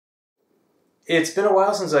It's been a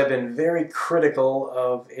while since I've been very critical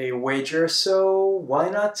of a wager, so why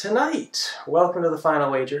not tonight? Welcome to the Final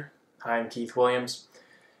Wager. I'm Keith Williams.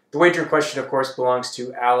 The wager in question, of course, belongs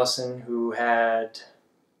to Alison, who had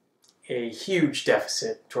a huge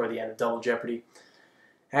deficit toward the end of Double Jeopardy.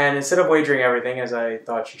 And instead of wagering everything, as I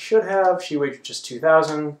thought she should have, she wagered just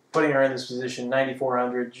 $2,000, putting her in this position,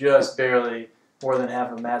 9,400, just barely more than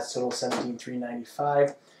half of Matt's total,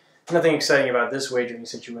 17,395. Nothing exciting about this wagering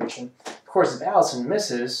situation. Of course, if Alison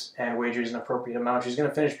misses and wagers an appropriate amount, she's going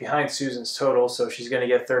to finish behind Susan's total, so she's going to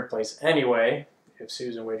get third place anyway, if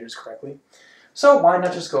Susan wagers correctly. So why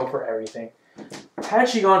not just go for everything? Had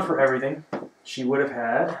she gone for everything, she would have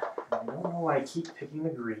had, I don't know why I keep picking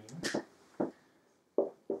the green,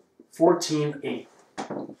 14-8.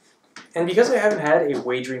 And because I haven't had a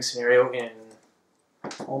wagering scenario in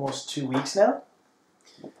almost 2 weeks now,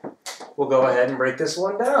 we'll go ahead and break this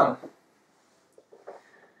one down.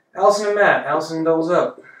 Alison and Matt. Alison doubles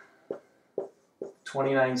up.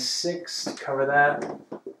 29-6 to cover that.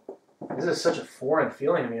 This is such a foreign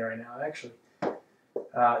feeling to me right now, actually.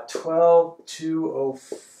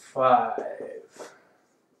 12-205.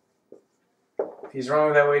 If he's wrong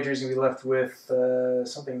with that wager, he's going to be left with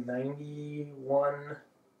something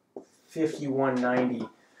 91-51-90.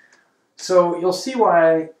 So you'll see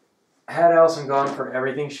why, had Alison gone for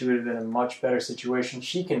everything, she would have been in a much better situation.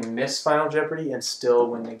 She can miss Final Jeopardy and still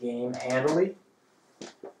win the game handily.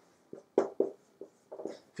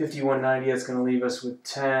 51-90, that's going to leave us with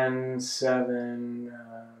 10, 7,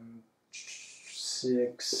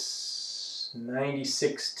 6,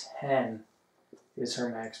 96-10 is her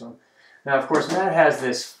maximum. Now, of course, Matt has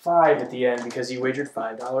this 5 at the end because he wagered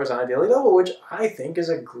 $5 on a daily double, which I think is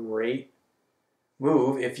a great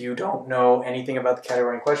move if you don't know anything about the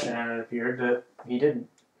category in question, and it appeared that he didn't.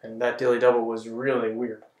 And that daily double was really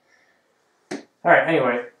weird. Alright,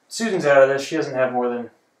 anyway, Susan's out of this. She doesn't have more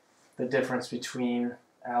than the difference between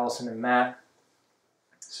Alison and Matt.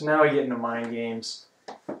 So now we get into mind games.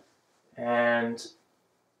 And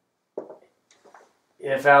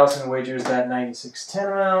if Alison wagers that 96-10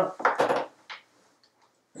 amount,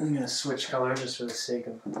 I'm going to switch color just for the sake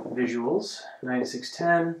of visuals.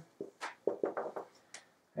 96-10.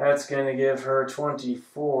 That's going to give her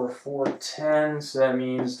 24,410, so that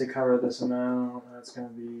means to cover this amount, that's going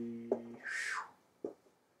to be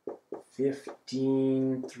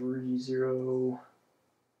 15,30,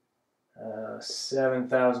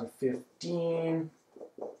 7,015.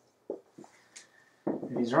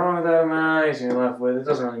 If he's wrong with that amount, he's going to be left with, it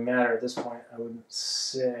doesn't really matter at this point, I wouldn't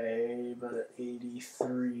say, but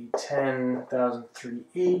 83,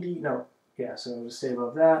 10,380, no, yeah, so we'll stay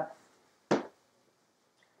above that.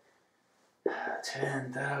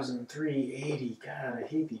 10,380. God, I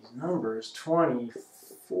hate these numbers.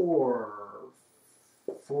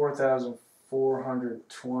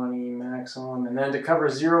 4,420 maximum. And then to cover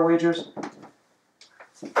 0 wagers,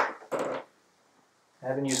 I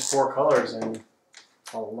haven't used 4 colors in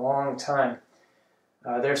a long time.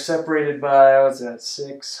 They're separated by, what's that,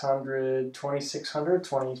 600, 2,600,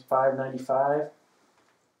 2,595.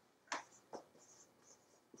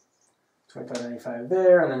 25.95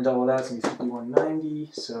 there, and then double that's going to be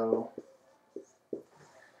 51.90, so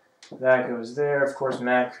that goes there. Of course,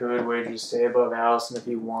 Matt could wager to stay above Alison if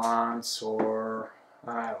he wants, or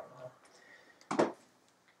I don't know.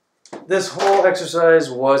 This whole exercise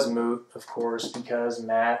was moot, of course, because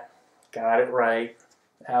Matt got it right.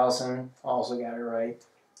 Alison also got it right.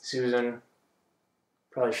 Susan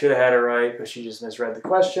probably should have had it right, but she just misread the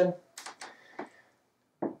question.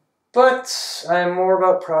 But I'm more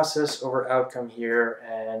about process over outcome here,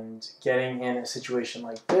 and getting in a situation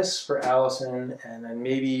like this for Alison, and then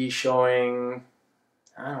maybe showing,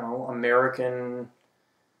 I don't know, American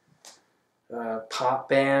pop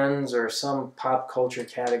bands or some pop culture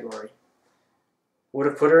category. Would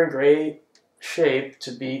have put her in great shape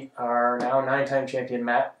to beat our now 9-time champion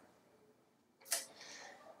Matt.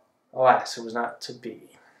 Alas, it was not to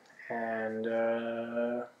be. And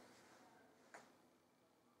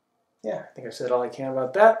yeah, I think I've said all I can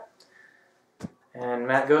about that. And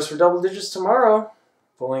Matt goes for double digits tomorrow,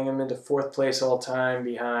 pulling him into 4th place all time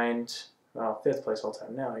behind, well, 5th place all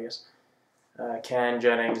time now, I guess. Ken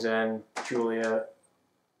Jennings and Julia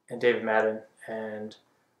and David Madden and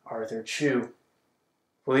Arthur Chu.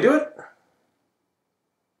 Will he do it?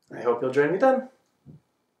 I hope you'll join me then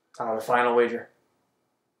on the Final Wager.